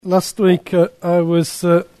Last week I was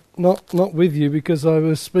not with you because I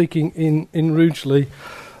was speaking in Rugeley,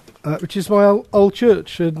 which is my old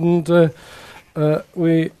church, and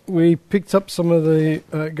we picked up some of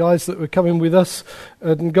the guys that were coming with us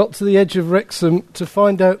and got to the edge of Wrexham to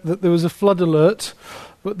find out that there was a flood alert,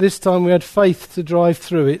 but this time we had faith to drive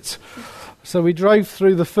through it. So we drove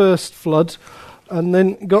through the first flood and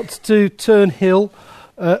then got to Turnhill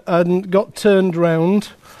and got turned round.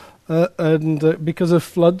 Because of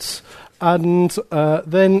floods, and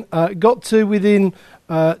then got to within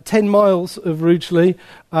 10 miles of Rugeley,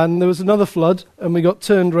 and there was another flood, and we got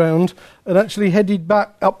turned round and actually headed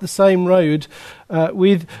back up the same road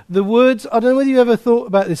with the words. I don't know whether you ever thought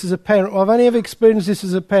about this as a parent. Well, I've only ever experienced this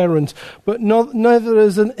as a parent, but neither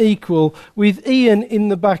as an equal, with Ian in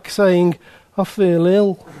the back saying, "I feel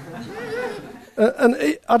ill."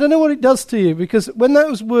 I don't know what it does to you, because when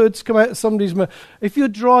those words come out of somebody's mouth, if you're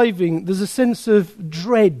driving, there's a sense of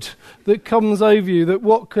dread that comes over you, that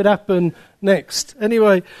what could happen next.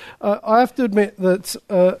 Anyway, I have to admit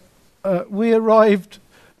that we arrived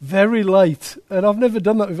very late, and I've never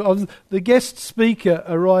done that before. The guest speaker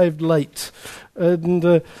arrived late,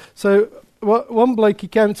 and so one bloke, he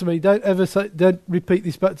came to me, don't repeat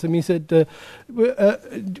this back to me. He said,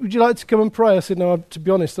 would you like to come and pray? I said, no, to be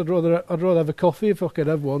honest, I'd rather have a coffee if I could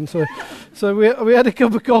have one. So we had a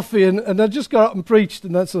cup of coffee, and I just got up and preached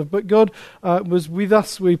and that sort of. But God was with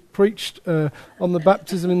us. We preached on the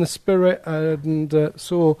baptism in the Spirit, and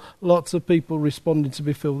saw lots of people responding to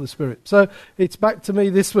be filled with the Spirit. So it's back to me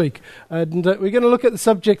this week, and we're going to look at the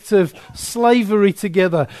subject of slavery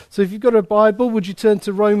together. So if you've got a Bible, would you turn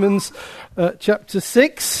to Romans chapter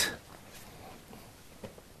 6.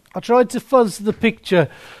 I tried to fuzz the picture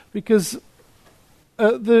because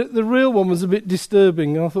the real one was a bit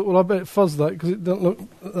disturbing. I thought, well, I better fuzz that because it doesn't look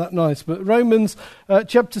that nice. But Romans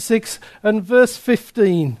chapter 6 and verse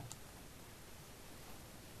 15.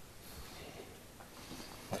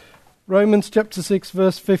 Romans chapter 6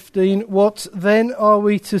 verse 15. What then are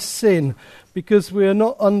we to sin? Because we are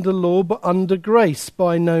not under law but under grace?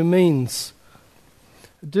 By no means.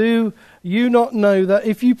 Do you not know that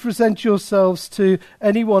if you present yourselves to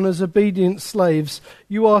anyone as obedient slaves,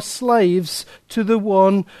 you are slaves to the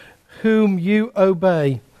one whom you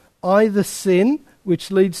obey, either sin,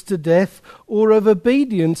 which leads to death, or of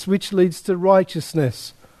obedience, which leads to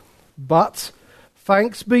righteousness? But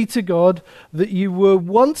thanks be to God that you were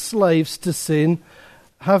once slaves to sin,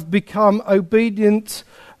 have become obedient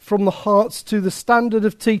from the hearts to the standard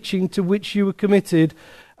of teaching to which you were committed,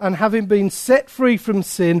 and having been set free from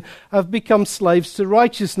sin, have become slaves to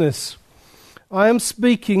righteousness. I am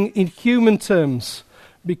speaking in human terms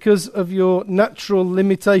because of your natural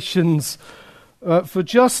limitations. For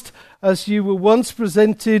just as you were once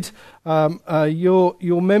presented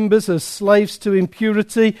your members as slaves to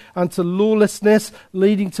impurity and to lawlessness,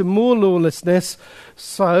 leading to more lawlessness,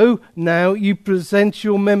 so now you present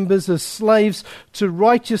your members as slaves to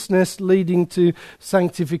righteousness, leading to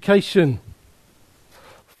sanctification.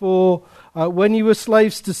 For when you were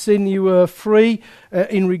slaves to sin, you were free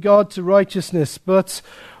in regard to righteousness. But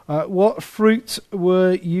what fruit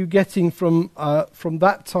were you getting from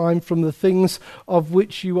that time, from the things of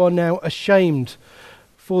which you are now ashamed?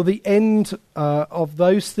 For the end of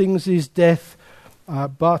those things is death.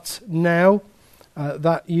 But now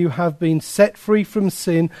that you have been set free from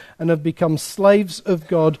sin and have become slaves of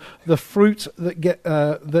God, the fruit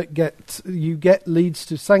you get leads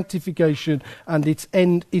to sanctification, and its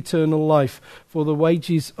end eternal life. For the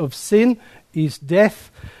wages of sin is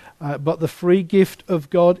death, but the free gift of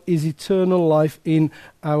God is eternal life in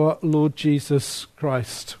our Lord Jesus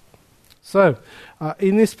Christ. So,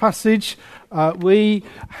 in this passage, we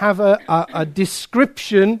have a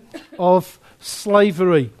description of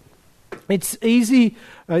slavery. It's easy.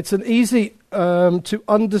 It's an easy to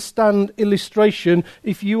understand illustration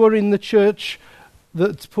if you are in the church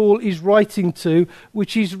that Paul is writing to,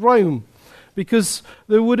 which is Rome, because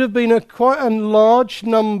there would have been quite a large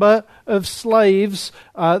number of slaves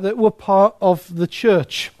that were part of the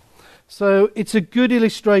church. So it's a good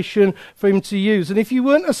illustration for him to use. And if you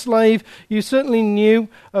weren't a slave, you certainly knew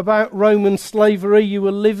about Roman slavery. You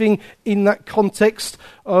were living in that context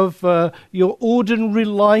of your ordinary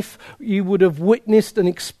life. You would have witnessed and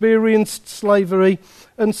experienced slavery.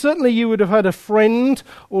 And certainly you would have had a friend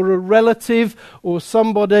or a relative or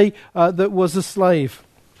somebody that was a slave.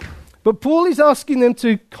 But Paul is asking them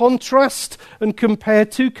to contrast and compare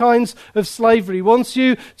two kinds of slavery. He wants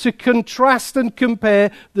you to contrast and compare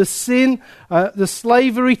the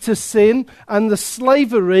slavery to sin and the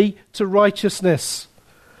slavery to righteousness.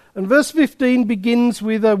 And verse 15 begins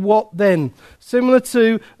with a what then? Similar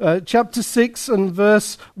to chapter 6 and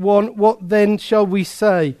verse 1, what then shall we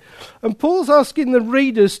say? And Paul's asking the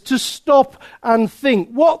readers to stop and think.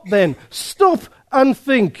 What then? Stop and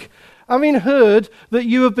think. Having heard that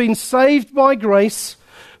you have been saved by grace,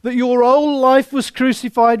 that your old life was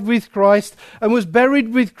crucified with Christ and was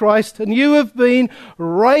buried with Christ, and you have been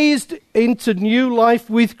raised into new life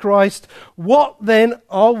with Christ, what then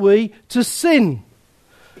are we to sin?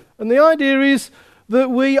 And the idea is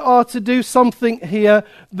that we are to do something here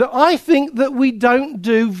that I think that we don't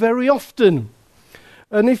do very often.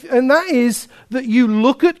 And that is that you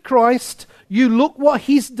look at Christ, you look what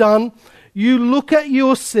he's done, you look at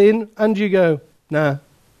your sin and you go, nah.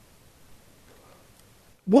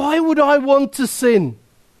 Why would I want to sin?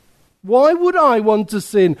 Why would I want to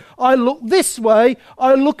sin? I look this way,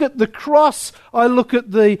 I look at the cross, I look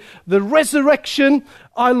at the resurrection,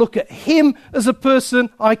 I look at him as a person,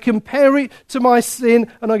 I compare it to my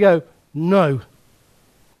sin, and I go, no.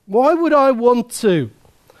 Why would I want to?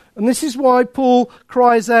 And this is why Paul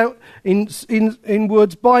cries out in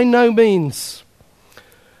words, by no means.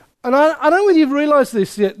 And I don't know whether you've realised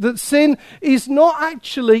this yet, that sin is not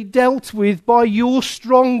actually dealt with by your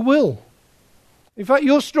strong will. In fact,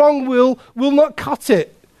 your strong will not cut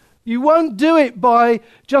it. You won't do it by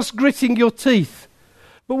just gritting your teeth.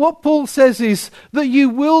 But what Paul says is that you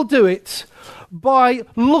will do it by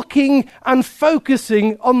looking and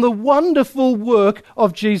focusing on the wonderful work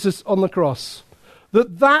of Jesus on the cross.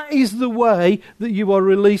 That is the way that you are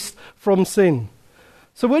released from sin.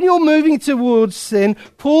 So when you're moving towards sin,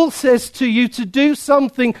 Paul says to you to do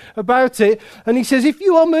something about it. And he says, if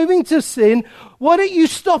you are moving to sin, why don't you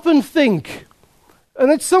stop and think?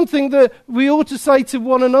 And it's something that we ought to say to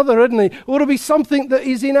one another, isn't it? It ought to be something that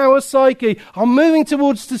is in our psyche. I'm moving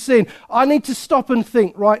towards to sin. I need to stop and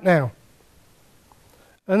think right now.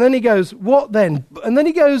 And then he goes, what then? And then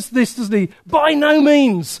he goes this, doesn't he? By no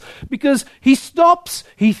means. Because he stops,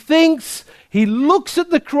 he thinks, he looks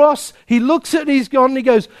at the cross, he looks at his God, and he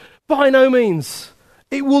goes, by no means.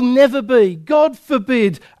 It will never be. God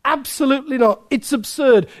forbid. Absolutely not. It's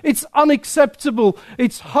absurd. It's unacceptable.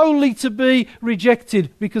 It's wholly to be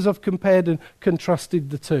rejected because I've compared and contrasted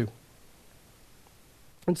the two.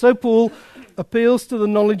 And so Paul appeals to the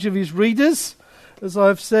knowledge of his readers. As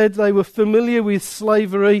I've said, they were familiar with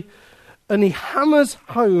slavery, and he hammers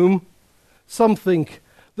home something,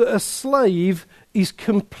 that a slave is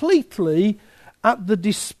completely at the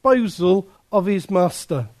disposal of his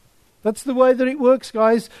master. That's the way that it works,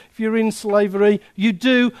 guys. If you're in slavery, you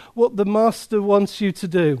do what the master wants you to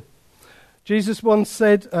do. Jesus once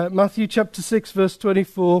said, Matthew chapter 6, verse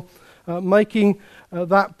 24, making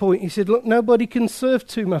that point, he said, look, nobody can serve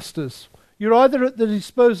two masters. You're either at the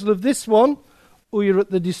disposal of this one, or you're at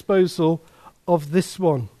the disposal of this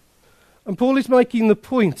one. And Paul is making the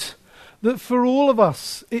point that for all of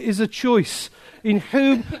us, it is a choice in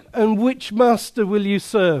whom and which master will you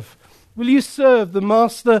serve. Will you serve the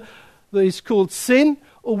master that is called sin,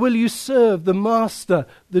 or will you serve the master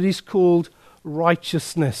that is called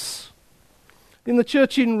righteousness? In the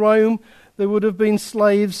church in Rome, there would have been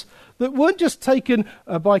slaves that weren't just taken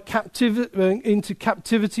into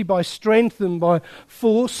captivity by strength and by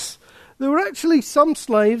force. There were actually some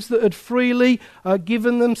slaves that had freely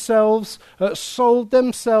given themselves, sold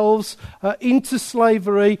themselves into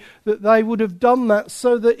slavery, that they would have done that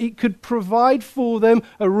so that it could provide for them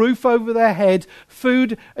a roof over their head,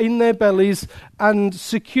 food in their bellies, and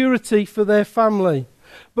security for their family.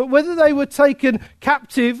 But whether they were taken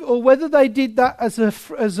captive or whether they did that as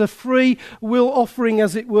a free will offering,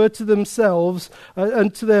 as it were, to themselves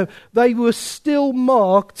and to them, they were still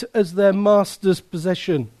marked as their master's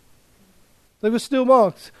possession. They were still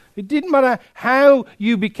marked. It didn't matter how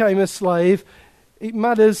you became a slave. It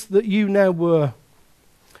matters that you now were.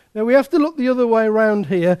 Now we have to look the other way around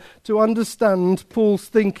here to understand Paul's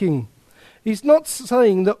thinking. He's not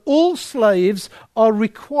saying that all slaves are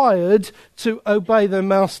required to obey their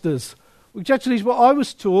masters, which actually is what I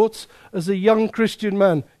was taught as a young Christian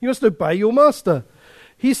man. You must obey your master.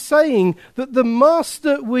 He's saying that the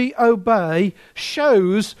master we obey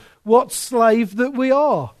shows what slave that we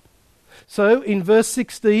are. So in verse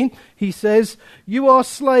 16, he says, you are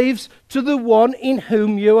slaves to the one in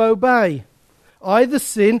whom you obey. Either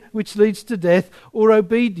sin, which leads to death, or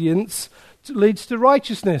obedience leads to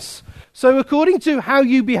righteousness. So according to how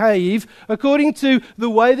you behave, according to the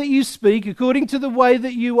way that you speak, according to the way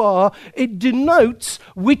that you are, it denotes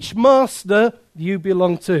which master you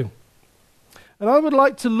belong to. And I would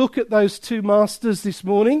like to look at those two masters this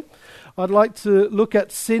morning. I'd like to look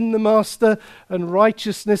at sin the master and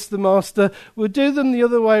righteousness the master. We'll do them the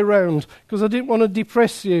other way around because I didn't want to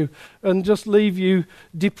depress you and just leave you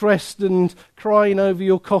depressed and crying over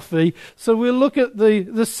your coffee. So we'll look at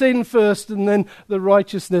the sin first and then the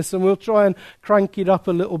righteousness, and we'll try and crank it up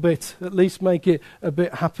a little bit, at least make it a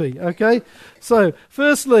bit happy, okay? So,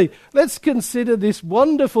 firstly, let's consider this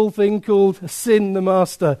wonderful thing called sin the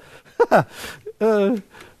master.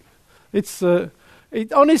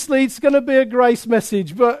 Honestly, it's going to be a grace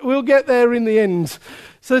message, but we'll get there in the end.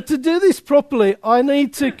 So to do this properly, I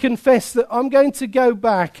need to confess that I'm going to go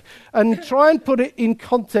back and try and put it in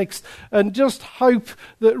context and just hope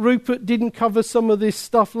that Rupert didn't cover some of this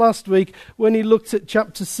stuff last week when he looked at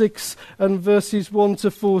chapter 6 and verses 1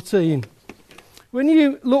 to 14. When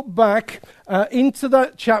you look back into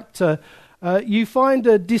that chapter, you find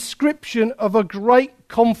a description of a great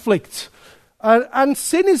conflict. And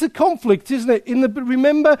sin is a conflict, isn't it?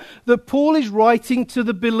 Remember that Paul is writing to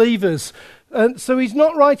the believers. And so he's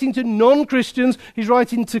not writing to non-Christians, he's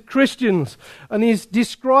writing to Christians. And he's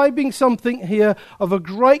describing something here of a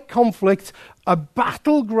great conflict, a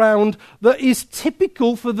battleground that is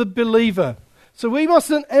typical for the believer. So we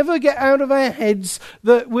mustn't ever get out of our heads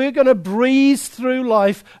that we're going to breeze through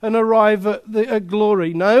life and arrive at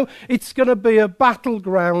glory. No, it's going to be a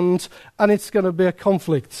battleground and it's going to be a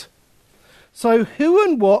conflict. So who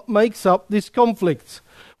and what makes up this conflict?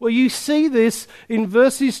 Well, you see this in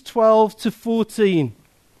verses 12 to 14.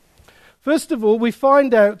 First of all, we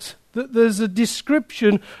find out that there's a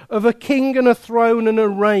description of a king and a throne and a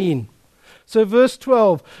reign. So verse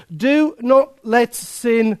 12, do not let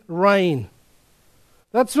sin reign.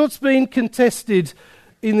 That's what's being contested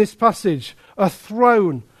in this passage, a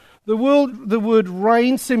throne. The word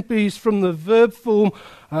reign simply is from the verb form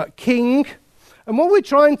king. And what we're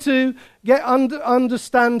trying to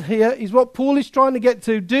understand here is what Paul is trying to get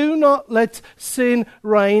to. Do not let sin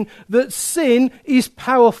reign, that sin is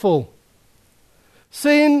powerful.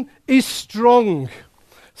 Sin is strong.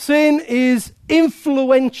 Sin is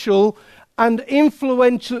influential and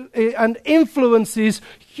influences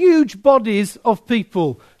huge bodies of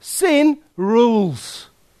people. Sin rules.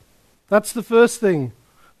 That's the first thing.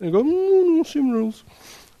 And you go, no, sin rules.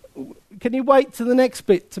 Can you wait to the next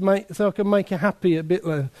bit so I can make you happy a bit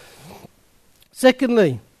later?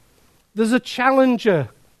 Secondly, there's a challenger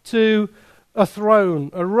to a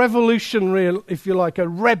throne, a revolutionary, if you like, a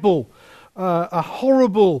rebel, a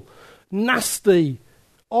horrible, nasty,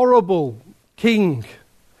 horrible king,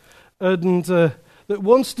 and that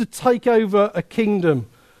wants to take over a kingdom.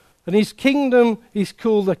 And his kingdom is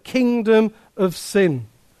called the kingdom of sin.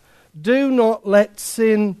 Do not let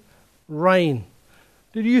sin reign.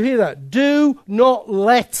 Did you hear that? Do not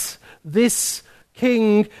let this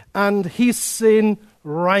king and his sin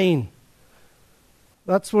reign.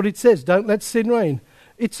 That's what it says. Don't let sin reign.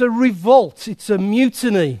 It's a revolt. It's a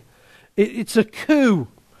mutiny. It's a coup.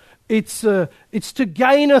 It's to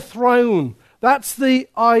gain a throne. That's the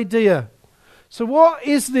idea. So what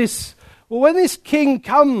is this? Well, when this king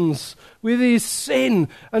comes with his sin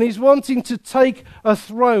and he's wanting to take a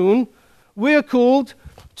throne, we're called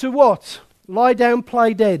to what? Lie down,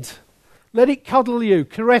 play dead. Let it cuddle you,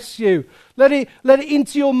 caress you. Let it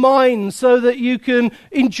into your mind so that you can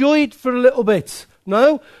enjoy it for a little bit.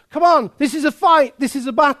 No? Come on, this is a fight, this is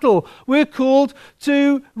a battle. We're called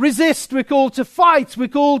to resist, we're called to fight, we're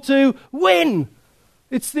called to win.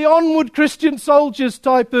 It's the onward Christian soldiers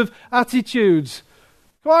type of attitudes.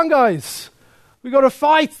 Come on, guys. We've got to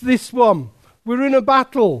fight this one. We're in a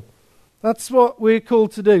battle. That's what we're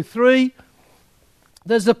called to do. 3,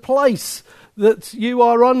 there's a place that you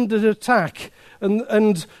are under attack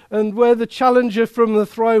and where the challenger from the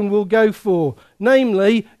throne will go for,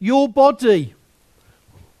 namely your body.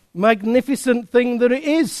 Magnificent thing that it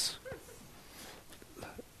is.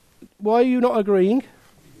 Why are you not agreeing?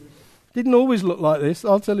 Didn't always look like this,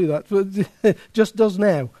 I'll tell you that, but just does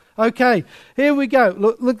now. Okay, here we go.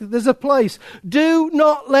 Look, there's a place. Do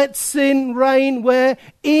not let sin reign where?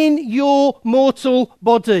 In your mortal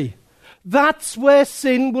body. That's where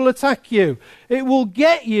sin will attack you. It will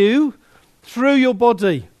get you through your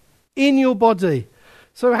body, in your body.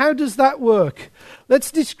 So how does that work?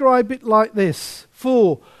 Let's describe it like this.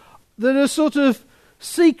 4, there are sort of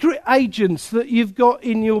secret agents that you've got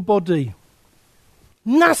in your body.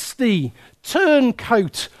 Nasty,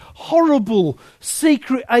 turncoat, horrible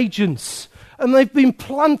secret agents. And they've been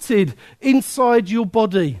planted inside your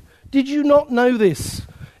body. Did you not know this?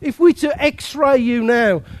 If we to x-ray you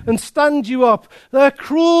now and stand you up, they're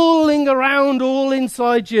crawling around all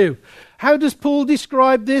inside you. How does Paul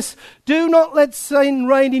describe this? Do not let sin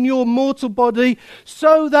reign in your mortal body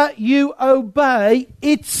so that you obey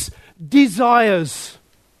its desires.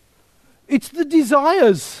 It's the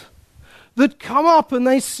desires that come up and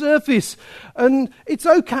they surface. And it's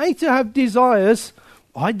okay to have desires.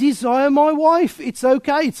 I desire my wife. It's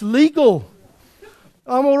okay. It's legal.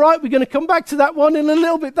 I'm all right. We're going to come back to that one in a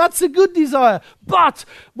little bit. That's a good desire. But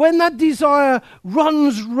when that desire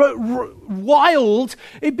runs wild,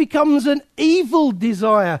 it becomes an evil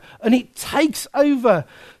desire and it takes over.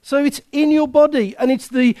 So it's in your body and it's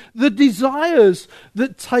the desires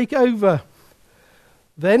that take over.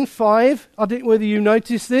 Then 5, I don't know whether you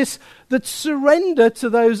notice this, that surrender to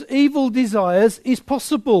those evil desires is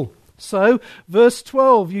possible. So, verse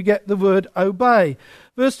 12, you get the word obey.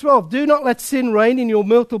 Verse 12, do not let sin reign in your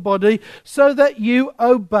mortal body so that you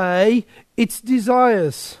obey its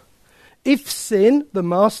desires. If sin, the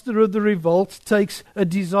master of the revolt, takes a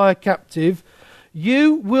desire captive,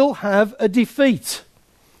 you will have a defeat.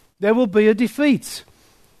 There will be a defeat.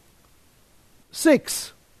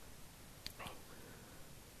 6,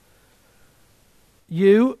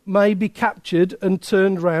 you may be captured and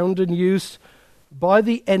turned round and used by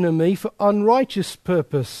the enemy for unrighteous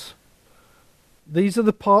purpose. These are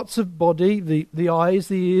the parts of body, the eyes,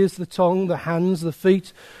 the ears, the tongue, the hands, the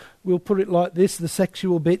feet. We'll put it like this, the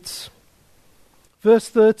sexual bits. Verse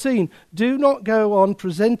 13, do not go on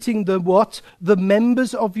presenting the what? The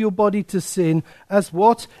members of your body to sin as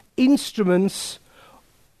what? Instruments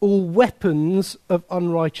or weapons of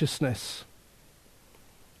unrighteousness.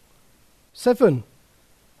 7,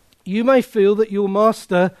 you may feel that your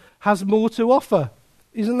master has more to offer.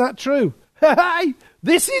 Isn't that true? Hey,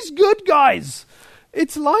 this is good, guys.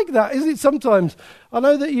 It's like that, isn't it, sometimes? I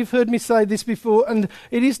know that you've heard me say this before, and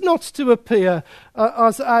it is not to appear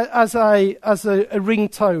as a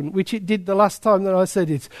ringtone, which it did the last time that I said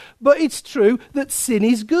it. But it's true that sin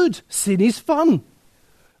is good. Sin is fun.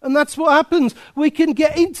 And that's what happens. We can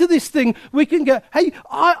get into this thing. We can go, hey,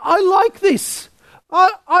 I like this.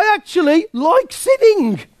 I actually like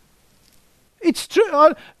sinning. It's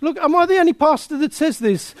true. Look, am I the only pastor that says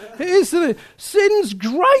this? It is, isn't it? Sin's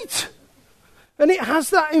great. And it has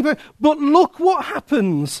that. But look what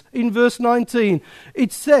happens in verse 19.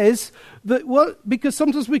 It says that, well, because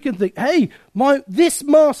sometimes we can think, hey, this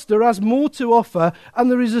master has more to offer, and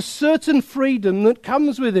there is a certain freedom that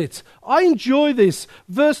comes with it. I enjoy this.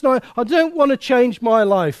 Verse 9, I don't want to change my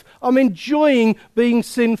life. I'm enjoying being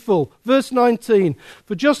sinful. Verse 19,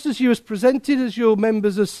 for just as you was presented as your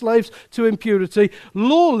members as slaves to impurity,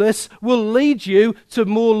 lawless will lead you to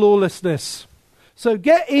more lawlessness. So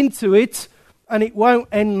get into it, and it won't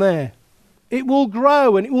end there. It will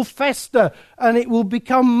grow and it will fester and it will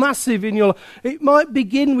become massive in your life. It might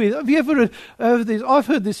begin with, have you ever heard this? I've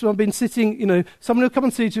heard this when I've been sitting, someone will come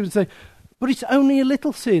and see you and say, but it's only a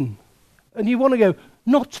little sin. And you want to go,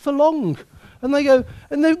 not for long. And they go,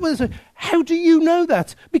 and they say, how do you know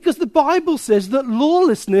that? Because the Bible says that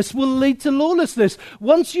lawlessness will lead to lawlessness.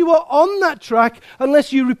 Once you are on that track,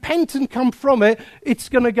 unless you repent and come from it, it's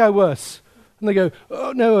going to go worse. And they go,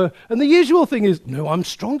 oh no. And the usual thing is, no, I'm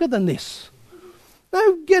stronger than this.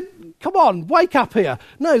 No, come on, wake up here.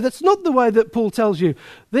 No, that's not the way that Paul tells you.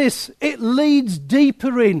 It leads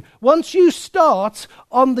deeper in. Once you start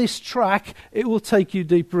on this track, it will take you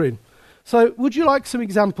deeper in. So, would you like some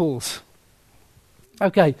examples?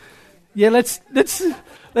 Okay. Yeah, let's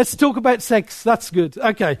talk about sex. That's good.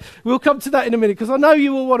 Okay. We'll come to that in a minute, because I know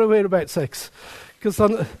you all want to hear about sex. Because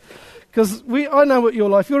I know what you're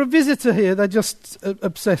like. If you're a visitor here, they're just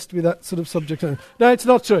obsessed with that sort of subject. No, it's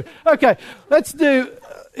not true. Okay,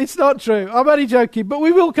 it's not true. I'm only joking, but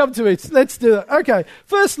we will come to it. Let's do that. Okay,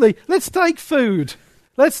 firstly, let's take food.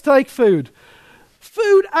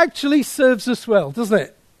 Food actually serves us well, doesn't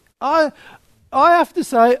it? I have to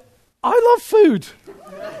say, I love food.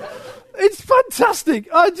 It's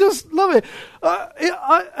fantastic. I just love it.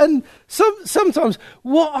 And sometimes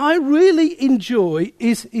what I really enjoy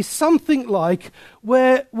is something like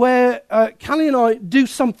where Callie and I do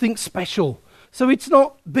something special. So it's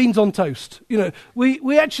not beans on toast.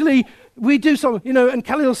 We do something, and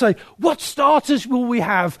Callie will say, what starters will we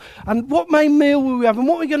have? And what main meal will we have? And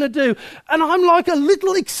what are we going to do? And I'm like a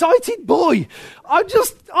little excited boy. I'm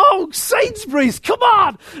just, Sainsbury's, come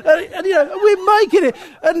on! And we're making it.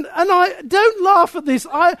 And I don't laugh at this.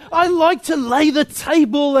 I like to lay the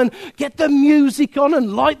table and get the music on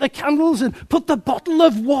and light the candles and put the bottle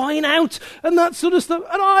of wine out and that sort of stuff.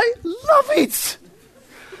 And I love it.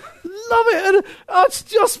 Love it, and it's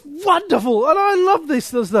just wonderful, and I love this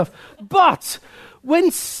sort of stuff. But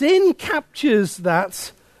when sin captures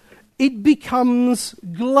that, it becomes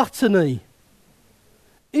gluttony.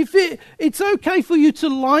 It's okay for you to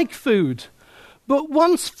like food, But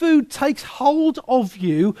once food takes hold of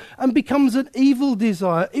you and becomes an evil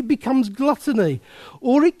desire, it becomes gluttony,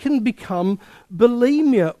 or it can become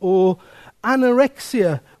bulimia or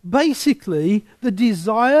anorexia. Basically, the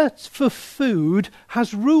desire for food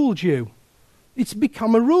has ruled you. It's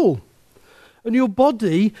become a rule. And your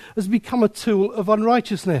body has become a tool of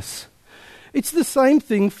unrighteousness. It's the same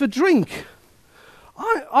thing for drink.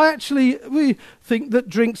 We think that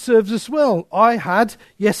drink serves us well. I had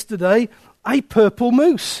yesterday a purple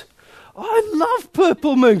mousse. I love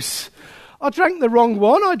purple mousse. I drank the wrong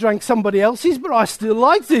one. I drank somebody else's, but I still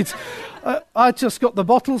liked it. I just got the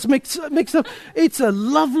bottles mixed up. It's a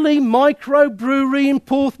lovely microbrewery in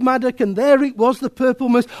Porthmadog, and there it was, the purple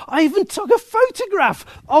mousse. I even took a photograph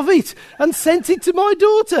of it and sent it to my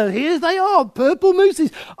daughter. Here they are, purple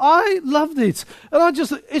mousses. I loved it. And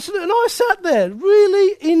I sat there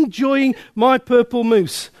really enjoying my purple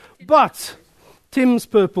mousse. But Tim's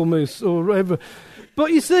purple mousse or whatever.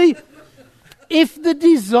 But you see, if the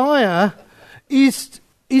desire is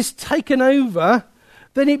taken over,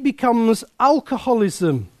 then it becomes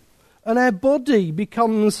alcoholism, and our body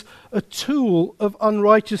becomes a tool of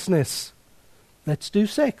unrighteousness. Let's do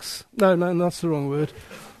sex. No, that's the wrong word.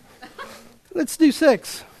 Let's do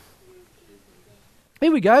sex.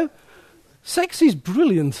 Here we go. Sex is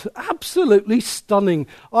brilliant, absolutely stunning.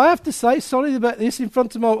 I have to say, sorry about this in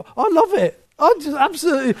front of my... I love it.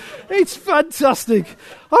 It's fantastic.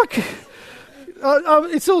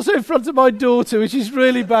 It's also in front of my daughter, which is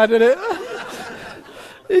really bad, isn't it?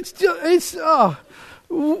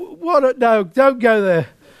 No, don't go there.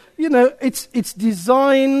 You know, it's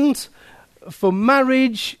designed for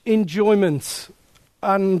marriage enjoyment.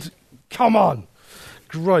 And come on,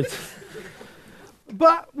 great.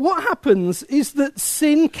 But what happens is that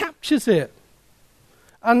sin captures it.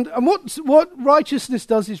 And what righteousness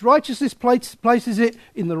does is righteousness places it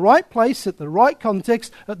in the right place, at the right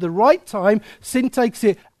context, at the right time. Sin takes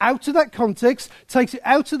it out of that context, takes it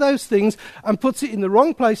out of those things, and puts it in the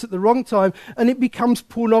wrong place at the wrong time, and it becomes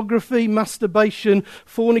pornography, masturbation,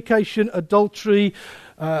 fornication, adultery,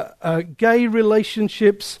 gay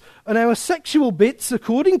relationships. And our sexual bits,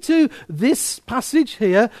 according to this passage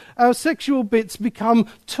here, our sexual bits become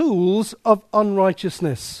tools of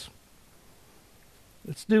unrighteousness.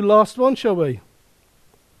 Let's do last one, shall we?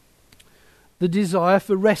 The desire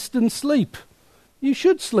for rest and sleep. You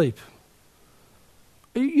should sleep.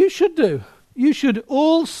 You should do. You should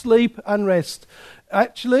all sleep and rest.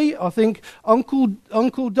 Actually, I think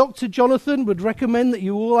Uncle Dr. Jonathan would recommend that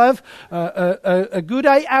you all have a good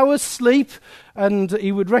 8 hours sleep, and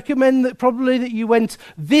he would recommend that probably that you went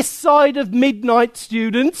this side of midnight,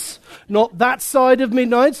 students, not that side of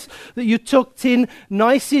midnight, that you tucked in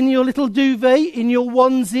nice in your little duvet, in your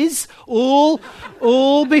onesies,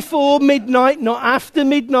 all before midnight, not after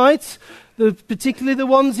midnight. Particularly the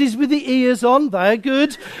onesies with the ears on, they're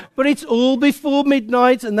good. But it's all before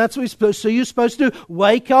midnight, and that's what you're supposed to do. So you're supposed to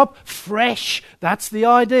wake up fresh. That's the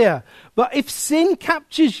idea. But if sin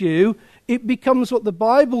captures you, it becomes what the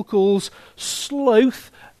Bible calls sloth,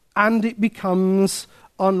 and it becomes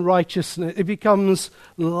unrighteousness. It becomes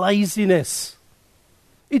laziness.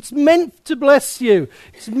 It's meant to bless you.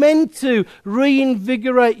 It's meant to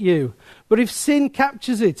reinvigorate you. But if sin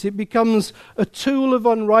captures it, it becomes a tool of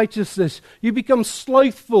unrighteousness. You become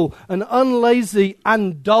slothful and unlazy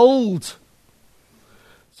and dulled.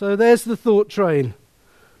 So there's the thought train.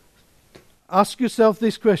 Ask yourself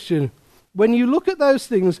this question. When you look at those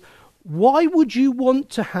things, why would you want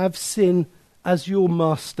to have sin as your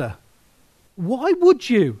master? Why would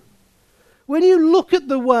you? When you look at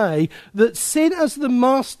the way that sin as the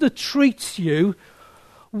master treats you,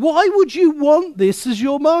 why would you want this as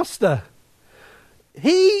your master?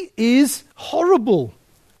 He is horrible,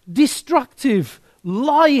 destructive,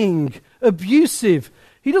 lying, abusive.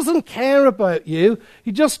 He doesn't care about you.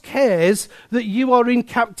 He just cares that you are in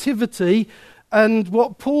captivity and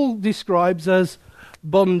what Paul describes as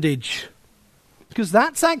bondage. Because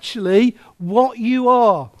that's actually what you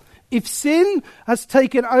are. If sin has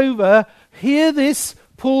taken over, hear this,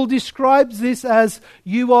 Paul describes this as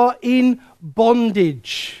you are in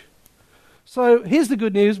bondage. So here's the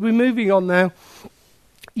good news. We're moving on now.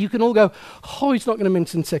 You can all go, oh, he's not going to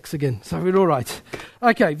mention sex again. So we're all right.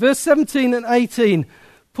 Okay, verse 17 and 18.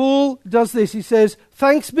 Paul does this. He says,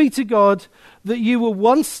 thanks be to God that you were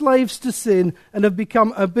once slaves to sin and have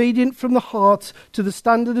become obedient from the heart to the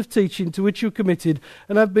standard of teaching to which you're committed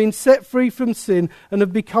and have been set free from sin and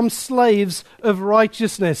have become slaves of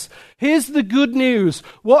righteousness. Here's the good news.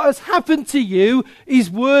 What has happened to you is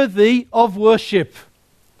worthy of worship.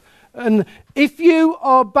 And if you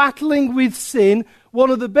are battling with sin, One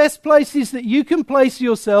of the best places that you can place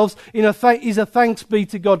yourselves is a thanks be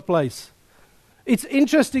to God place. It's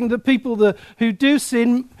interesting that people who do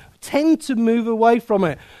sin tend to move away from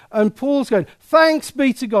it. And Paul's going, thanks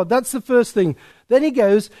be to God. That's the first thing. Then he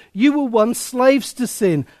goes, you were once slaves to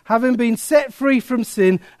sin, having been set free from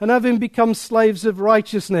sin and having become slaves of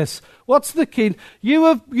righteousness. What's the key?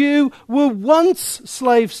 You were once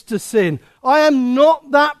slaves to sin. I am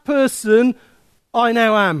not that person, I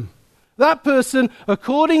now am. That person,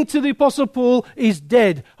 according to the Apostle Paul, is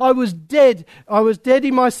dead. I was dead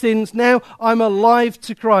in my sins. Now I'm alive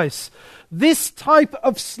to Christ. This type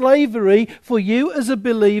of slavery for you as a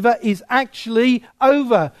believer is actually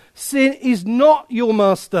over. Sin is not your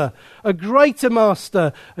master. A greater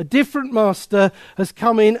master, a different master has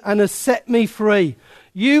come in and has set me free.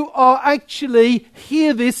 You are actually,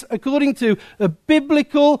 hear this, according to a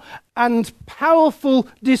biblical and powerful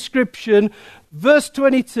description, verse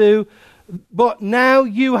 22, but now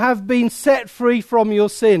you have been set free from your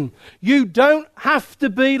sin. You don't have to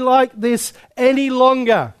be like this any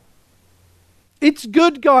longer. It's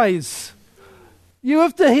good, guys. You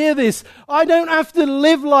have to hear this. I don't have to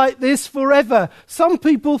live like this forever. Some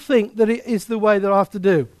people think that it is the way that I have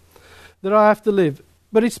to live.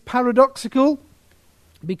 But it's paradoxical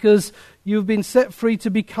because you've been set free to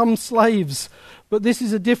become slaves. But this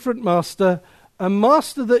is a different master, a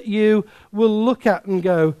master that you will look at and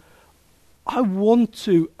go, I want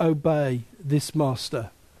to obey this master.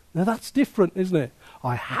 Now that's different, isn't it?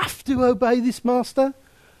 I have to obey this master.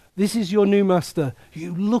 This is your new master.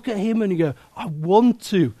 You look at him and you go, I want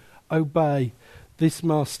to obey this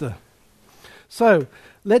master. So,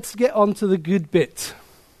 let's get on to the good bit.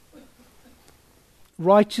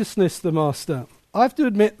 Righteousness, the master. I have to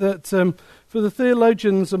admit that for the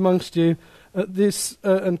theologians amongst you,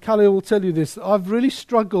 and Callie will tell you this, I've really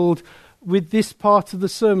struggled with this part of the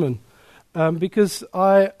sermon because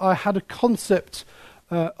I had a concept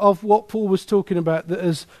of what Paul was talking about that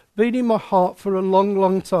has been in my heart for a long,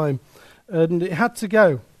 long time, and it had to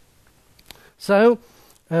go. So,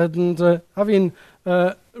 having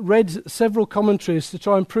read several commentaries to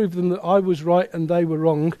try and prove them that I was right and they were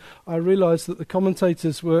wrong, I realised that the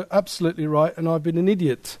commentators were absolutely right and I've been an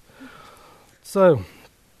idiot. So,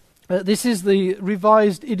 this is the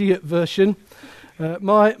revised idiot version.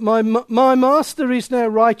 My master is now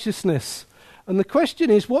righteousness. And the question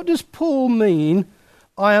is, what does Paul mean,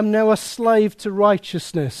 I am now a slave to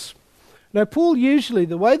righteousness? Now, Paul usually,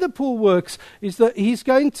 the way that Paul works is that he's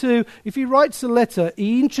going to, if he writes a letter,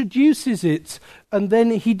 he introduces it and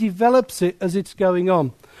then he develops it as it's going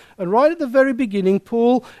on. And right at the very beginning,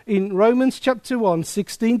 Paul, in Romans chapter 1,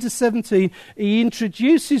 16 to 17, he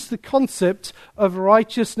introduces the concept of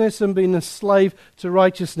righteousness and being a slave to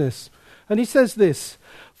righteousness. And he says this,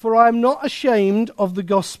 for I am not ashamed of the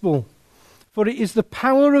gospel, for it is the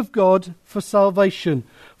power of God for salvation,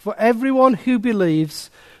 for everyone who believes,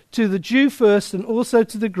 to the Jew first and also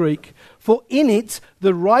to the Greek, for in it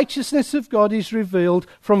the righteousness of God is revealed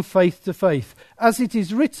from faith to faith. As it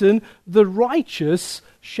is written, the righteous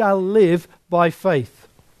shall live by faith.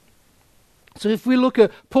 So if we look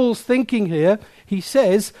at Paul's thinking here, he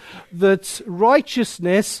says that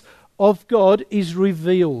righteousness of God is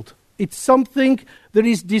revealed. It's something that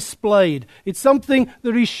is displayed. It's something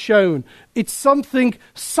that is shown. It's something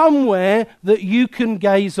somewhere that you can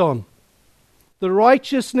gaze on. The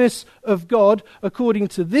righteousness of God, according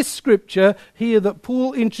to this scripture here that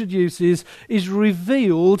Paul introduces, is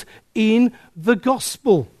revealed in the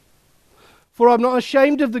gospel. For I'm not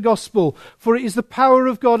ashamed of the gospel, for it is the power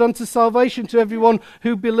of God unto salvation to everyone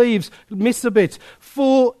who believes. Miss a bit.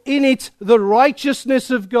 For in it the righteousness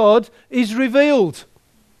of God is revealed.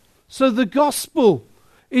 So the gospel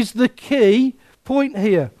is the key point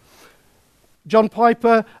here. John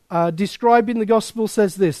Piper, describing the gospel,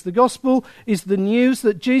 says this: the gospel is the news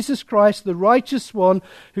that Jesus Christ, the righteous one,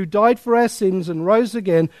 who died for our sins and rose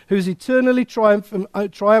again, who is eternally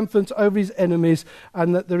triumphant over his enemies,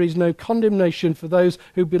 and that there is no condemnation for those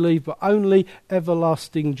who believe, but only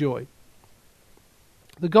everlasting joy.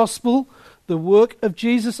 The gospel, the work of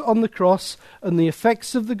Jesus on the cross, and the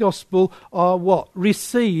effects of the gospel are what?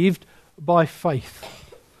 Received by faith.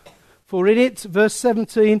 For in it, verse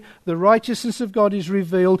 17, the righteousness of God is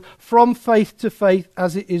revealed from faith to faith,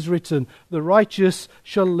 as it is written, the righteous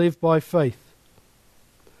shall live by faith.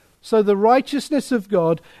 So the righteousness of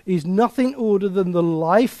God is nothing other than the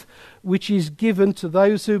life which is given to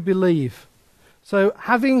those who believe. So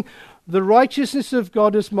having the righteousness of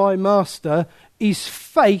God as my master is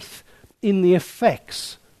faith in the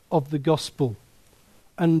effects of the gospel.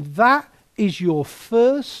 And that is your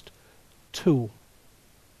first tool.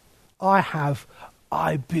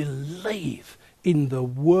 I believe in the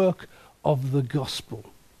work of the gospel.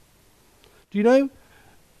 Do you know?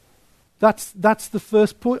 That's the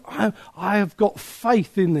first point. I have got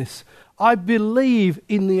faith in this. I believe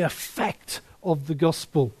in the effect of the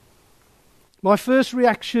gospel. My first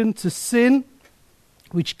reaction to sin,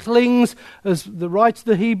 which clings, as the writer of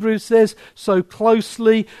the Hebrews says, so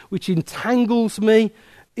closely, which entangles me,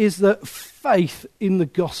 is that faith in the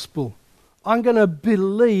gospel. I'm going to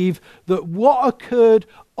believe that what occurred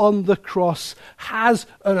on the cross has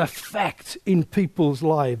an effect in people's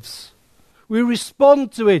lives. We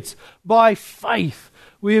respond to it by faith.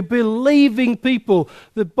 We are believing people.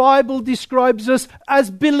 The Bible describes us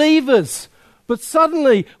as believers. But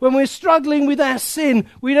suddenly, when we're struggling with our sin,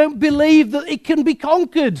 we don't believe that it can be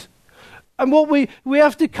conquered. And what we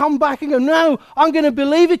have to come back and go, no, I'm going to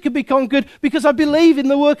believe it can be conquered because I believe in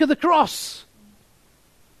the work of the cross.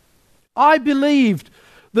 I believed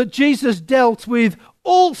that Jesus dealt with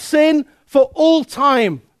all sin for all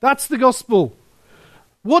time. That's the gospel.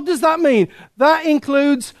 What does that mean? That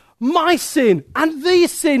includes my sin and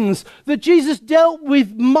these sins, that Jesus dealt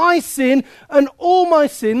with my sin and all my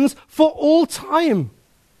sins for all time.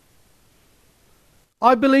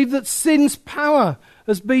 I believe that sin's power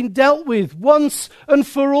has been dealt with once and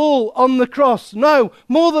for all on the cross. No,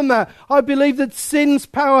 more than that. I believe that sin's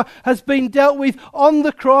power has been dealt with on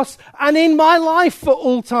the cross and in my life for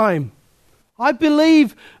all time. I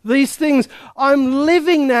believe these things. I'm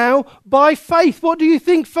living now by faith. What do you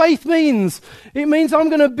think faith means? It means I'm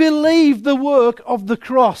going to believe the work of the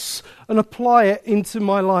cross and apply it into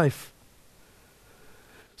my life.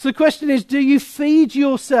 So the question is, do you feed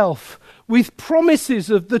yourself with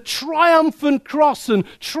promises of the triumphant cross and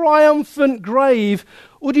triumphant grave,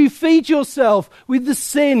 or do you feed yourself with the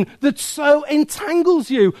sin that so entangles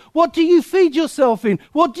you? What do you feed yourself in?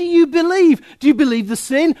 What do you believe? Do you believe the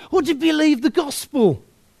sin, or do you believe the gospel?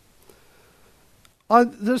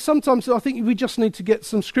 Sometimes I think we just need to get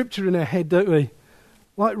some scripture in our head, don't we?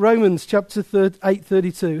 Like Romans chapter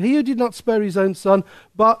 8:32. He who did not spare his own son,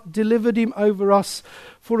 but delivered him over us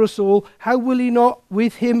for us all, how will he not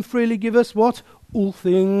with him freely give us what? All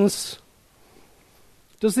things.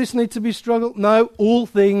 Does this need to be struggled? No, all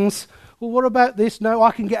things. Well, what about this? No,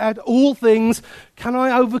 I can get out all things. Can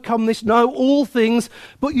I overcome this? No, all things.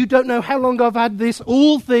 But you don't know how long I've had this.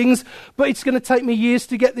 All things. But it's going to take me years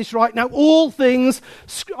to get this right. Now, all things.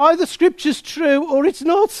 Either scripture's true or it's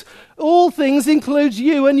not. All things includes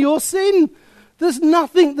you and your sin. There's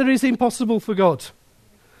nothing that is impossible for God.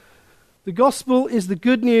 The gospel is the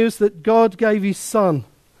good news that God gave his son.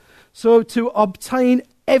 So to obtain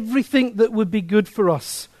everything that would be good for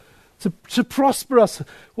us, to prosper us.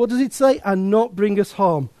 What does it say? And not bring us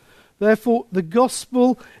harm. Therefore, the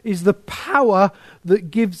gospel is the power that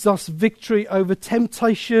gives us victory over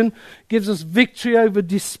temptation, gives us victory over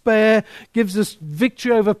despair, gives us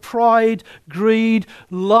victory over pride, greed,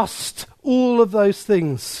 lust, all of those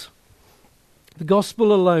things. The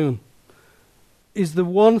gospel alone is the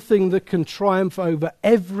one thing that can triumph over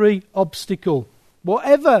every obstacle,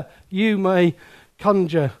 whatever you may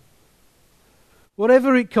conjure,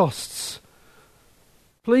 whatever it costs.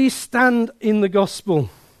 Please stand in the gospel.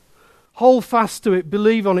 Hold fast to it,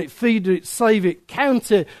 believe on it, feed it, save it,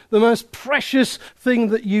 count it, the most precious thing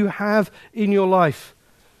that you have in your life.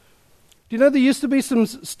 Do you know there used to be some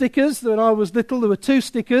stickers when I was little? There were two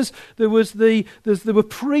stickers. There were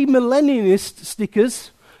pre-millennialist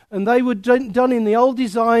stickers, and they were done in the old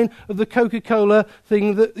design of the Coca-Cola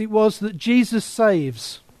thing that it was that Jesus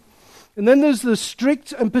saves. And then there's the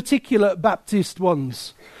strict and particular Baptist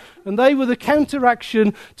ones. And they were the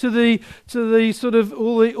counteraction to the sort of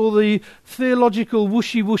all the theological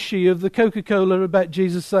whooshy of the Coca-Cola about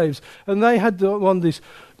Jesus saves. And they had the one this,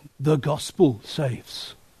 the gospel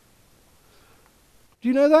saves. Do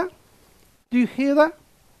you know that? Do you hear that?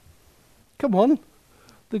 Come on,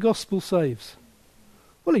 the gospel saves.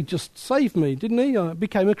 Well, he just saved me, didn't he? I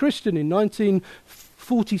became a Christian in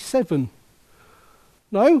 1947.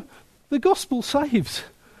 No, the gospel saves.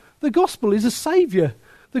 The gospel is a saviour.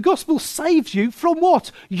 The gospel saves you from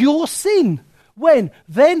what? Your sin. When?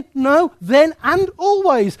 Then? No. Then and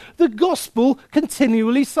always. The gospel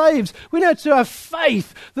continually saves. We need to have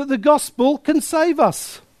faith that the gospel can save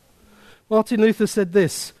us. Martin Luther said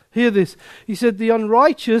this. Hear this. He said, this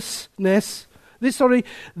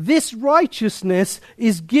righteousness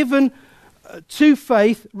is given to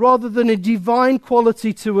faith rather than a divine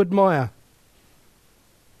quality to admire.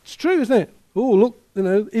 It's true, isn't it? Oh, look,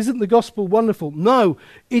 isn't the gospel wonderful? No,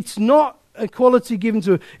 it's not a quality given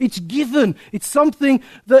to it. It's given. It's something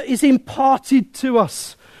that is imparted to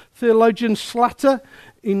us. Theologian Schlatter,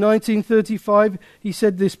 in 1935, he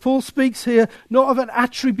said this. Paul speaks here not of an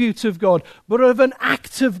attribute of God, but of an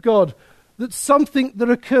act of God. That's something that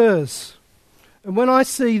occurs. And when I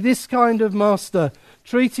see this kind of master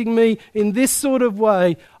treating me in this sort of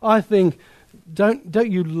way, I think,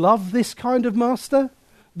 don't you love this kind of master?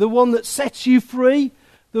 The one that sets you free?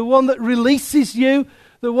 The one that releases you?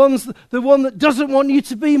 The one that doesn't want you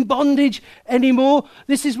to be in bondage anymore?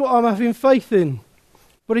 This is what I'm having faith in.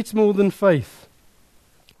 But it's more than faith.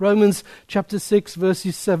 Romans chapter 6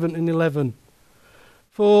 verses 7 and 11.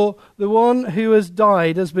 For the one who has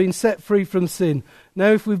died has been set free from sin.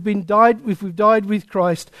 Now if we've died with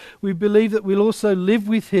Christ, we believe that we'll also live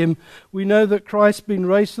with him. We know that Christ, being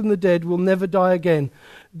raised from the dead, will never die again.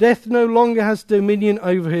 Death no longer has dominion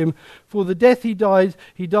over him. For the death he died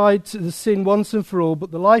to the sin once and for all,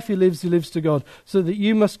 but the life he lives to God. So that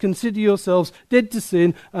you must consider yourselves dead to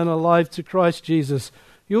sin and alive to Christ Jesus.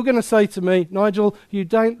 You're going to say to me, Nigel, you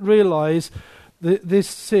don't realise that this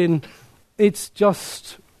sin, it's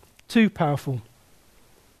just too powerful,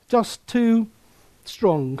 just too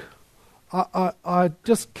strong. I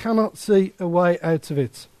just cannot see a way out of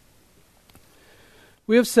it.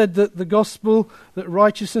 We have said that the gospel, that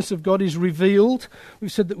righteousness of God is revealed.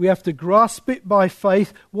 We've said that we have to grasp it by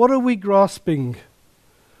faith. What are we grasping?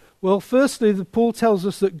 Well, firstly, Paul tells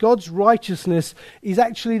us that God's righteousness is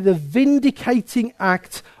actually the vindicating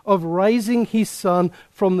act of raising his Son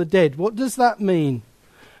from the dead. What does that mean?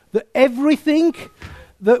 That everything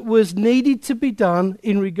that was needed to be done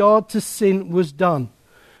in regard to sin was done.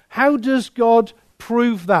 How does God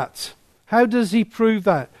prove that? How does he prove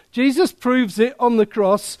that? Jesus proves it on the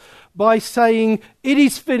cross by saying, "It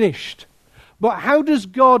is finished." But how does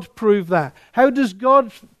God prove that? How does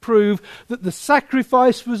God prove that the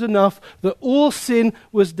sacrifice was enough, that all sin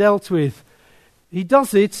was dealt with? He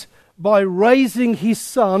does it by raising his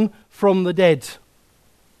Son from the dead.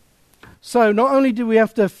 So not only do we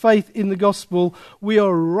have to have faith in the gospel, we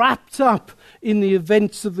are wrapped up in the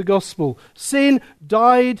events of the gospel. Sin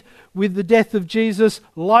died with the death of Jesus.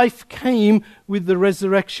 Life came with the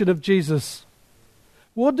resurrection of Jesus.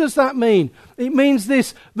 What does that mean? It means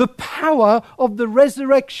this: the power of the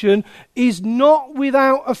resurrection is not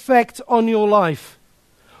without effect on your life.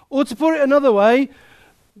 Or to put it another way,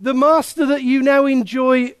 the master that you now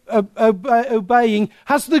enjoy obeying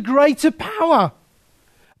has the greater power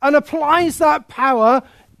and applies that power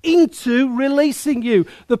into releasing you.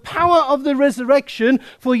 The power of the resurrection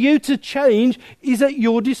for you to change is at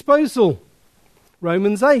your disposal.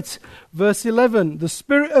 Romans 8, verse 11. The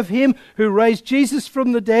Spirit of him who raised Jesus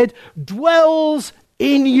from the dead dwells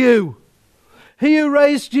in you. He who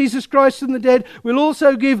raised Jesus Christ from the dead will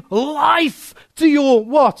also give life to your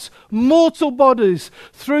what? Mortal bodies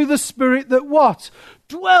through the Spirit that what?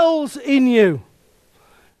 Dwells in you.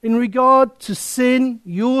 In regard to sin,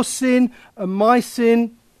 your sin and my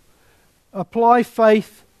sin, apply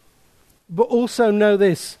faith, but also know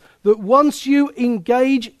this, that once you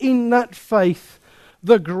engage in that faith,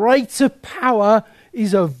 the greater power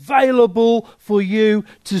is available for you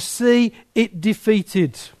to see it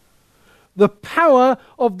defeated. The power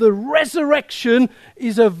of the resurrection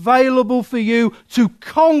is available for you to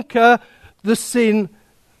conquer the sin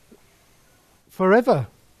forever.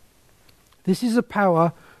 This is a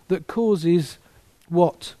power that causes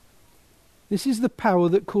what? This is the power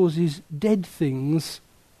that causes dead things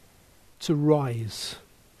to rise.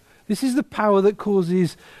 This is the power that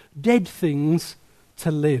causes dead things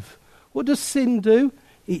to live. What does sin do?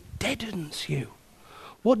 It deadens you.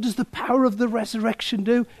 What does the power of the resurrection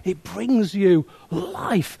do? It brings you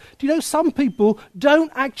life. Do you know some people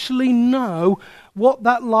don't actually know what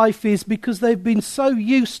that life is because they've been so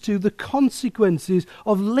used to the consequences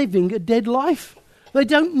of living a dead life? They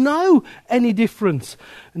don't know any difference.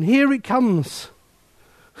 And here it comes.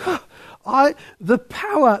 The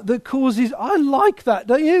power that causes... I like that,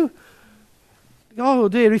 don't you? Oh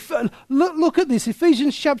dear, look at this,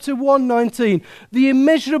 Ephesians chapter 1:19. The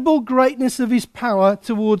immeasurable greatness of his power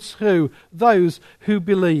towards who? Those who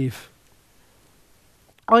believe.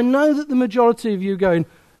 I know that the majority of you are going,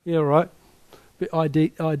 yeah, right, bit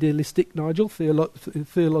idealistic, Nigel,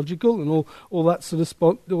 theological and all that sort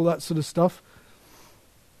of stuff.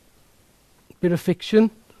 Bit of fiction.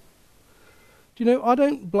 Do you know, I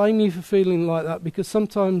don't blame you for feeling like that, because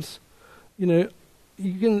sometimes, you know,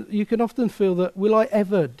 you can often feel that, will I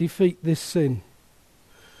ever defeat this sin?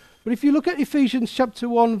 But if you look at Ephesians chapter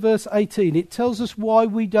 1 verse 18, it tells us why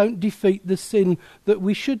we don't defeat the sin that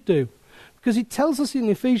we should do. Because it tells us in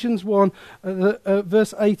Ephesians 1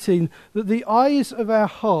 verse 18 that the eyes of our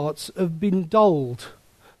hearts have been dulled.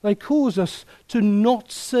 They cause us to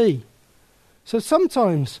not see. So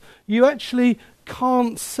sometimes you actually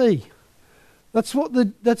can't see. That's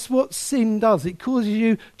what sin does. It causes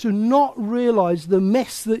you to not realize the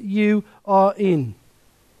mess that you are in.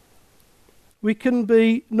 We can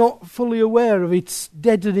be not fully aware of its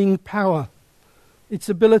deadening power, its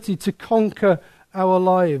ability to conquer our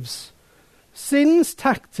lives. Sin's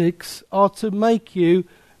tactics are to make you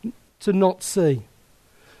to not see.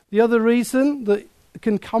 The other reason that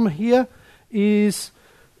can come here is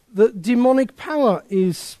that demonic power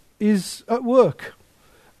is at work.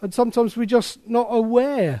 And sometimes we're just not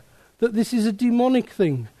aware that this is a demonic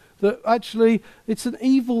thing, that actually it's an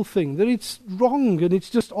evil thing, that it's wrong and it's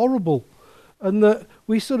just horrible. And that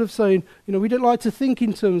we sort of saying, we don't like to think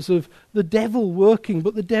in terms of the devil working,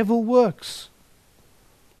 but the devil works.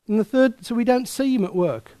 And the third, so we don't see him at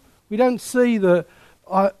work. We don't see that,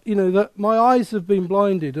 that my eyes have been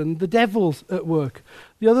blinded and the devil's at work.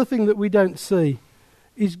 The other thing that we don't see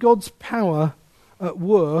is God's power at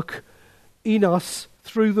work in us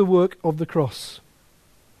through the work of the cross.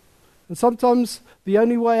 And sometimes the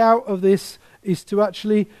only way out of this is to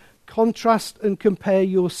actually contrast and compare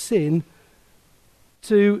your sin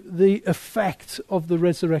to the effect of the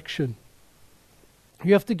resurrection.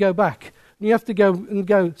 You have to go back. You have to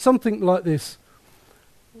go something like this.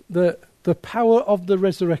 The power of the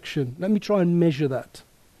resurrection. Let me try and measure that.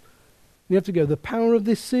 You have to go, the power of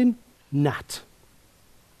this sin, gnat.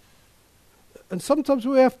 And sometimes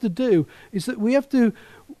what we have to do is that we have to,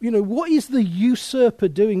 what is the usurper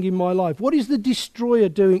doing in my life? What is the destroyer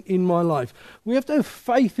doing in my life? We have to have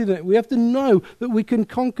faith in it. We have to know that we can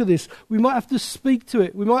conquer this. We might have to speak to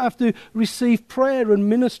it. We might have to receive prayer and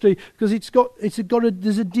ministry because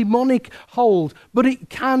there's a demonic hold. But it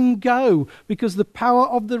can go because the power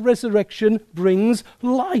of the resurrection brings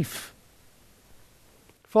life.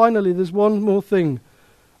 Finally, there's one more thing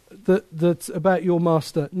that's about your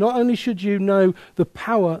master. Not only should you know the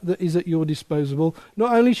power that is at your disposal,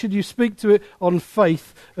 not only should you speak to it on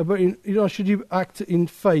faith, but should you act in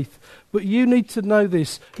faith, but you need to know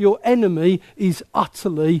this: your enemy is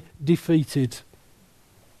utterly defeated.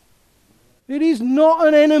 It is not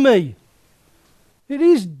an enemy. It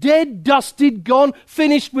is dead, dusted, gone,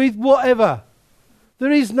 finished with, whatever.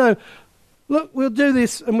 There is no... Look, we'll do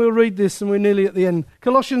this and we'll read this and we're nearly at the end.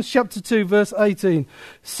 Colossians chapter 2, verse 18.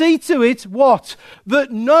 See to it, what?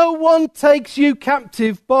 That no one takes you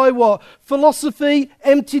captive by what? Philosophy,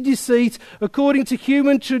 empty deceit, according to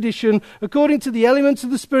human tradition, according to the elements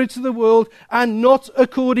of the spirits of the world, and not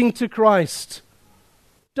according to Christ.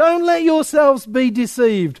 Don't let yourselves be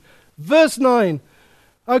deceived. Verse 9.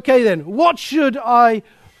 Okay then, what should I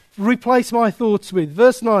replace my thoughts with?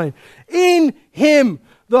 Verse 9. In him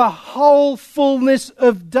the whole fullness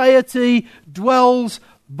of deity dwells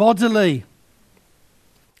bodily.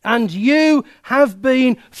 And you have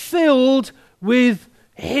been filled with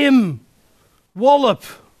him. Wallop.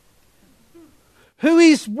 Who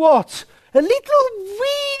is what? A little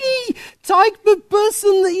weedy type of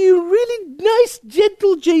person that you really nice,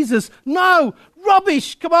 gentle Jesus. No,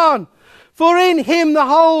 rubbish, come on. For in him the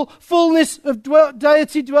whole fullness of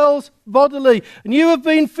deity dwells bodily, and you have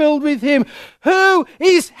been filled with him, who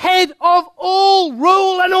is head of all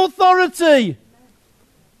rule and authority.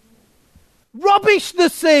 Rubbish the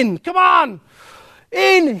sin, come on.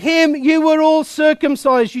 In him you were all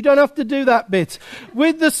circumcised. You don't have to do that bit.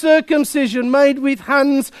 With the circumcision made with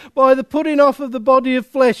hands by the putting off of the body of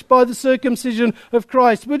flesh by the circumcision of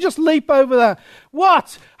Christ. We'll just leap over that.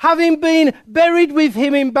 What? Having been buried with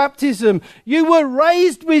him in baptism, you were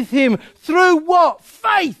raised with him through what?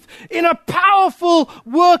 Faith in a powerful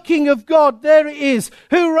working of God. There it is.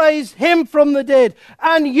 Who raised him from the dead.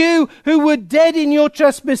 And you who were dead in your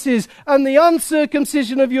trespasses and the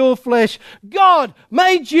uncircumcision of your flesh, God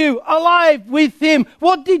made you alive with him.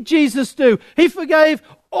 What did Jesus do? He forgave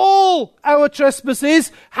all our trespasses.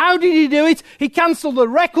 How did he do it? He cancelled the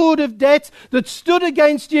record of debt that stood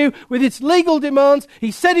against you with its legal demands.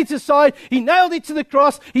 He set it aside. He nailed it to the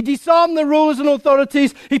cross. He disarmed the rulers and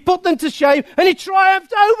authorities. He put them to shame and he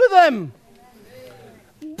triumphed over them.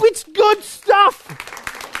 It's good stuff.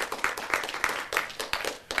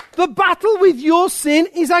 The battle with your sin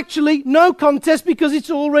is actually no contest because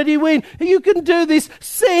it's already win. You can do this.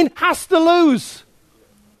 Sin has to lose.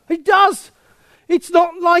 It does. It's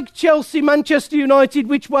not like Chelsea, Manchester United.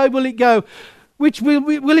 Which way will it go?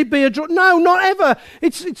 Will it be a draw? No, not ever.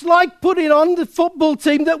 It's like putting on the football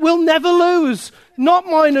team that will never lose. Not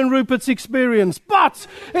mine and Rupert's experience. But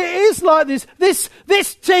it is like this.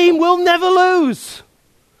 This team will never lose.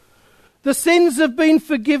 The sins have been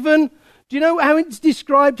forgiven. Do you know how it's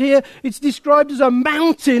described here? It's described as a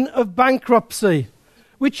mountain of bankruptcy,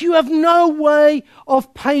 which you have no way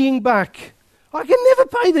of paying back. I can never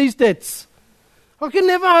pay these debts. I can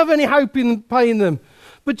never have any hope in paying them.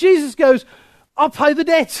 But Jesus goes, I'll pay the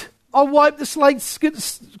debt. I'll wipe the slate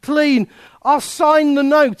clean. I'll sign the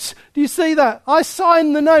note. Do you see that? I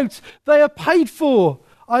sign the note. They are paid for.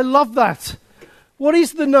 I love that. What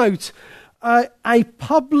is the note? A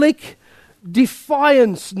public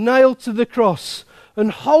defiance nailed to the cross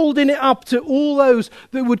and holding it up to all those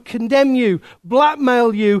that would condemn you,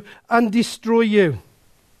 blackmail you, and destroy you.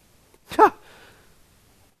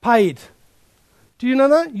 Paid. Do you know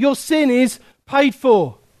that? Your sin is paid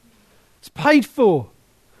for. It's paid for.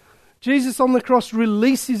 Jesus on the cross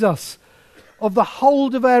releases us of the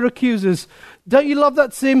hold of our accusers. Don't you love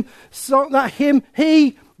that hymn?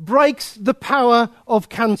 He breaks the power of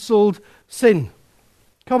cancelled sin.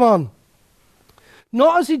 Come on.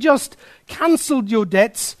 Not has he just cancelled your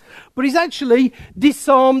debts, but he's actually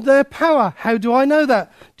disarmed their power. How do I know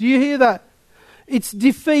that? Do you hear that? It's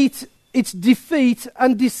defeat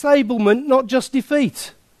and disablement, not just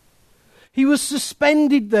defeat. He was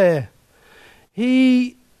suspended there.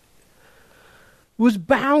 He was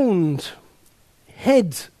bound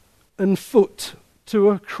head and foot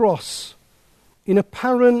to a cross in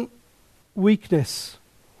apparent weakness.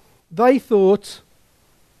 They thought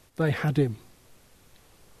they had him.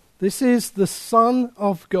 This is the Son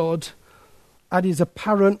of God at his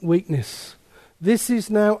apparent weakness. This is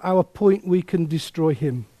now our point we can destroy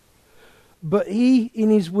him. But he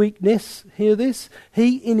in his weakness, hear this,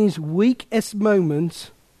 he in his weakest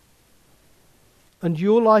moment, and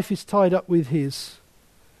your life is tied up with his,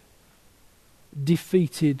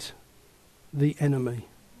 defeated the enemy.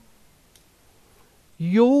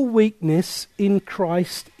 Your weakness in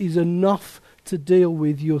Christ is enough to deal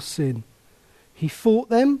with your sin. He fought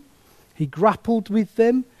them, he grappled with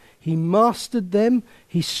them, he mastered them,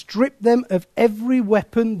 he stripped them of every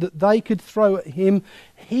weapon that they could throw at him.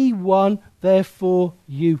 He won, therefore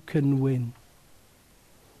you can win.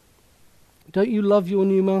 Don't you love your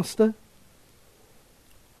new master?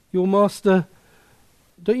 Your master,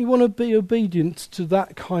 don't you want to be obedient to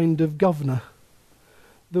that kind of governor?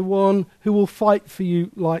 The one who will fight for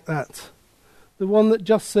you like that. The one that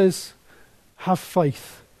just says, have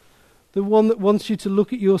faith. The one that wants you to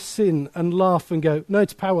look at your sin and laugh and go, no,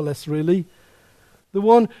 it's powerless, really. The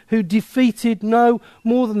one who defeated, no,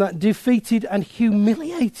 more than that, defeated and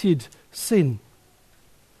humiliated sin.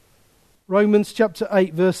 Romans chapter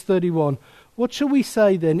 8, verse 31. What shall we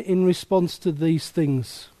say then in response to these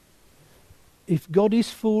things? If God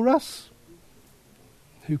is for us,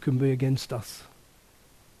 who can be against us?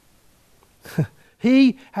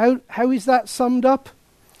 How is that summed up?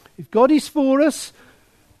 If God is for us,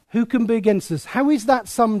 who can be against us? How is that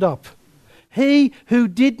summed up? He who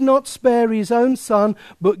did not spare his own son,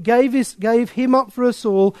 but gave him up for us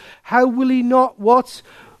all, how will he not, what?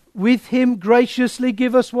 With him graciously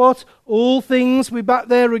give us what? All things. We're back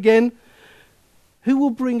there again. Who will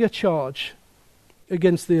bring a charge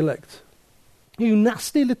against the elect? You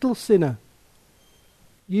nasty little sinner.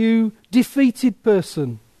 You defeated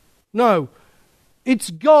person. No.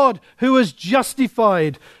 It's God who has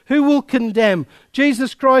justified, who will condemn.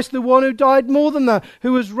 Jesus Christ, the one who died more than that,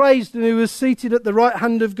 who was raised and who is seated at the right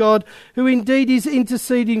hand of God, who indeed is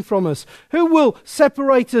interceding from us. Who will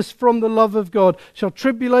separate us from the love of God? Shall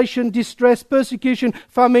tribulation, distress, persecution,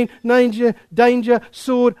 famine, danger,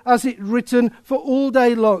 sword, as it written, for all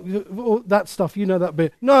day long. That stuff, you know that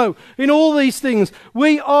bit. No, in all these things,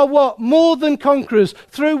 we are what? More than conquerors.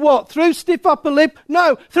 Through what? Through stiff upper lip?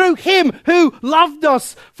 No, through him who loved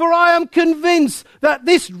us. For I am convinced that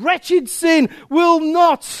this wretched sin will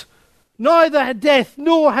not, neither death,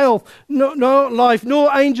 nor health, nor life, nor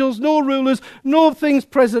angels, nor rulers, nor things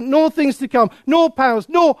present, nor things to come, nor powers,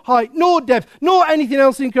 nor height, nor depth, nor anything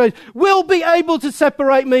else in creation, will be able to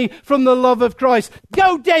separate me from the love of Christ.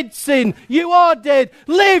 Go dead, sin. You are dead.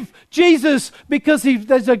 Live, Jesus, because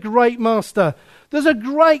there's a great master. There's a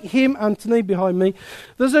great hymn, Anthony behind me.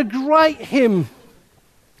 There's a great hymn.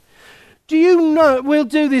 Do you know, we'll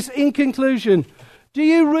do this in conclusion. Do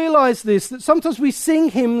you realize this? That sometimes we sing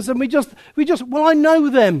hymns and we just, well, I know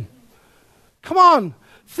them. Come on,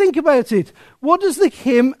 think about it. What does the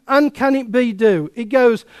hymn, and can it be, do? It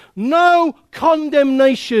goes, no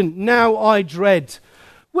condemnation now I dread.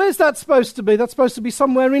 Where's that supposed to be? That's supposed to be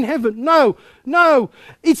somewhere in heaven. No,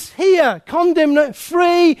 it's here.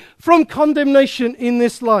 Free from condemnation in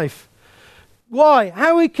this life. Why?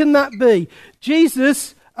 How can that be?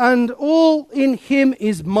 Jesus and all in him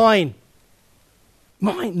is mine.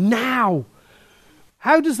 Mine now.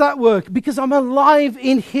 How does that work? Because I'm alive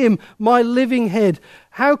in him, my living head.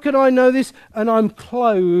 How can I know this? And I'm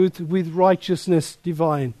clothed with righteousness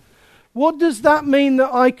divine. What does that mean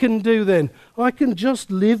that I can do then? I can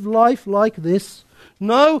just live life like this?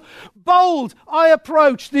 No. Bold, I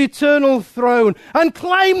approach the eternal throne and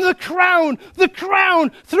claim the crown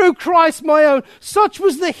through Christ my own. Such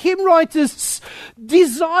was the hymn writer's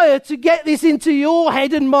desire to get this into your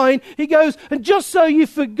head and mind. He goes, and just so you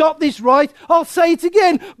forgot this right, I'll say it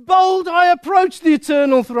again. Bold, I approach the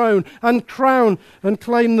eternal throne and claim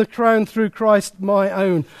the crown through Christ my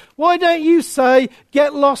own. Why don't you say,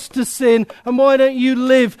 get lost to sin, and why don't you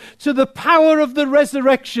live to the power of the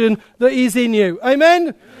resurrection that is in you?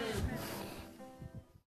 Amen?